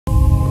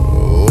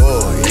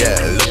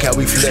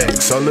we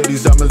flex. All of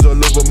these diamonds all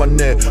over my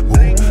neck.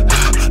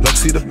 Like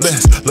see the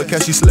best. Look how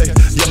she slay.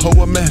 Your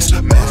hoe a mess.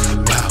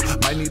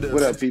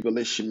 What up, people?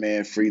 It's your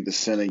man, Free the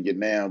Sinner. You're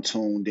now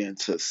tuned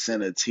into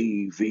Sinner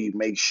TV.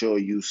 Make sure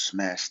you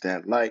smash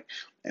that like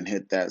and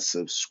hit that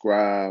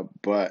subscribe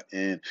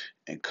button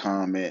and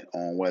comment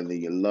on whether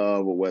you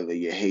love or whether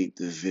you hate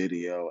the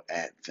video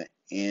at the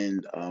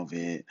end of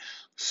it.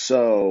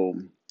 So,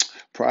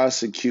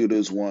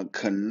 prosecutors want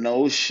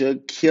Kenosha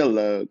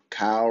killer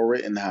Kyle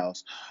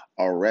Rittenhouse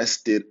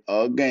arrested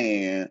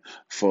again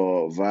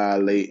for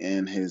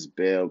violating his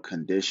bail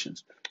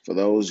conditions. For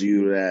those of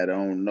you that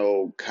don't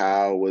know,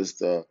 Kyle was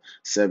the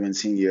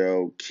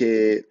 17-year-old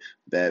kid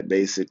that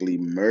basically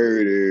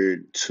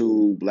murdered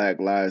two Black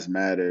Lives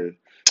Matter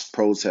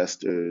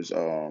protesters.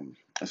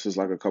 This was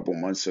like a couple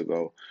months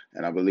ago,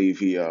 and I believe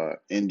he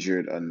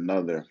injured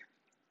another,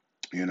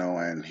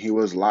 and he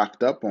was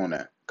locked up on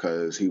that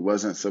because he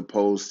wasn't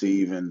supposed to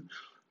even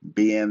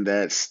be in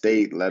that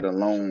state, let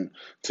alone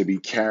to be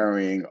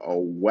carrying a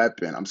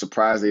weapon. I'm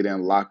surprised they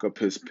didn't lock up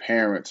his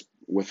parents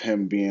with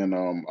him being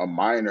a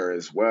minor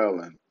as well,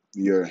 and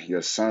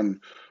your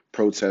son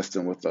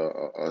protesting with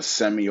a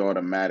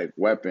semi-automatic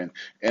weapon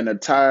in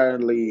an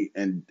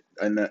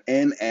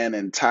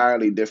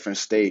entirely different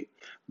state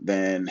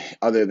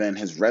other than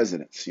his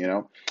residence,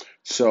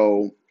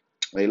 So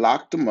they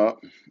locked him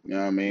up, you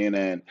know what I mean,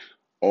 and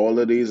all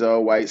of these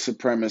white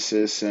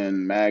supremacists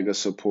and MAGA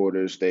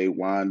supporters, they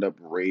wind up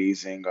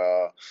raising,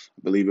 I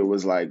believe it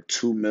was like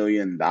 $2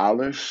 million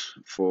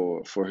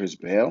for his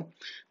bail.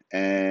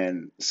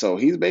 And so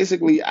he's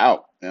basically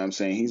out. You know what I'm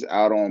saying? He's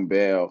out on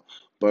bail.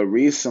 But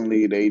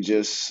recently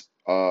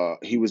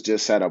he was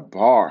just at a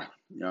bar.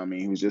 You know what I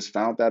mean? He was just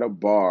found at a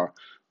bar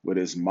with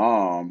his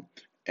mom,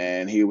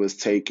 and he was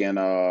taking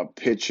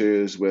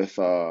pictures with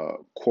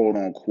quote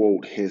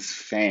unquote his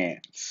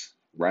fans,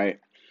 right?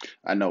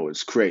 I know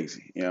it's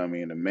crazy. You know what I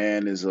mean? The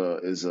man is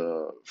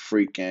a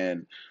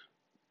freaking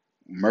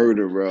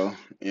murderer,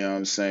 you know what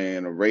I'm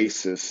saying, a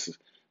racist,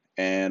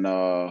 and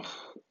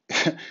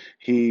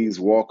he's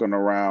walking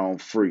around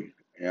free.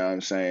 You know what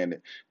I'm saying?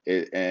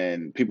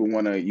 And people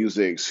want to use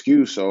the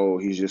excuse, oh,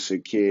 he's just a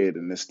kid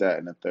and this, that,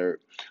 and the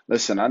third.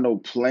 Listen, I know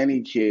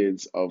plenty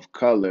kids of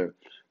color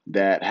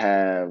that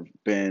have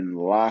been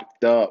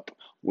locked up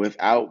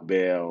without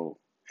bail,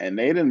 and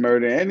they didn't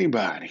murder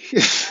anybody.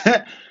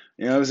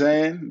 You know what I'm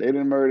saying? They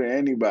didn't murder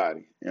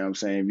anybody. You know what I'm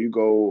saying? If you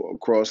go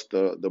across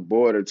the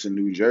border to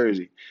New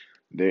Jersey,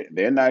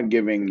 they're not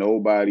giving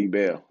nobody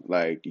bail.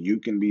 Like, you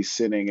can be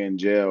sitting in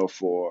jail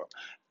for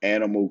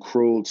animal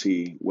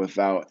cruelty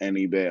without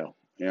any bail.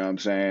 You know what I'm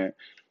saying?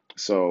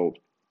 So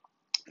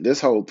this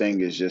whole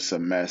thing is just a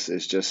mess.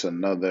 It's just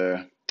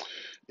another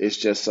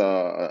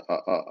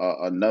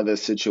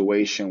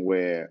situation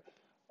where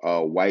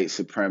white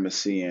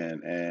supremacy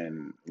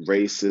and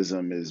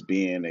racism is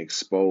being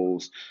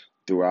exposed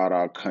throughout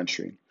our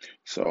country.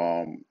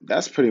 So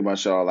that's pretty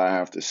much all I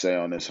have to say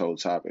on this whole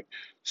topic.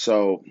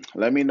 So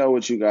let me know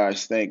what you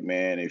guys think,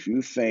 man. If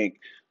you think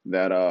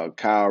that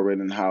Kyle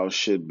Rittenhouse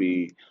should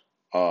be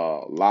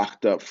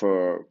locked up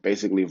for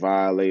basically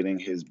violating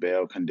his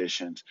bail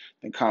conditions,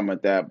 then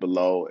comment that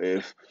below.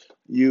 If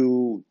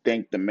you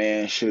think the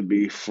man should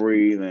be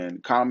free,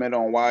 then comment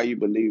on why you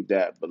believe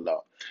that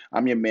below.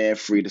 I'm your man,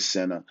 Free the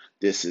Sinner.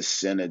 This is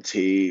Sinner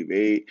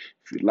TV.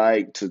 If you'd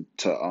like to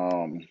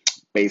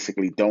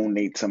basically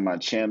donate to my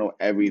channel,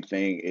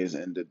 everything is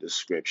in the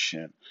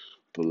description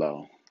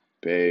below.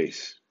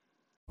 Peace.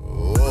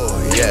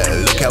 Oh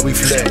yeah, look how we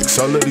flex.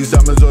 All of these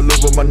diamonds all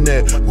over my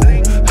neck.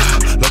 Like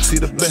see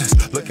the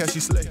best. Look how she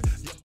slay.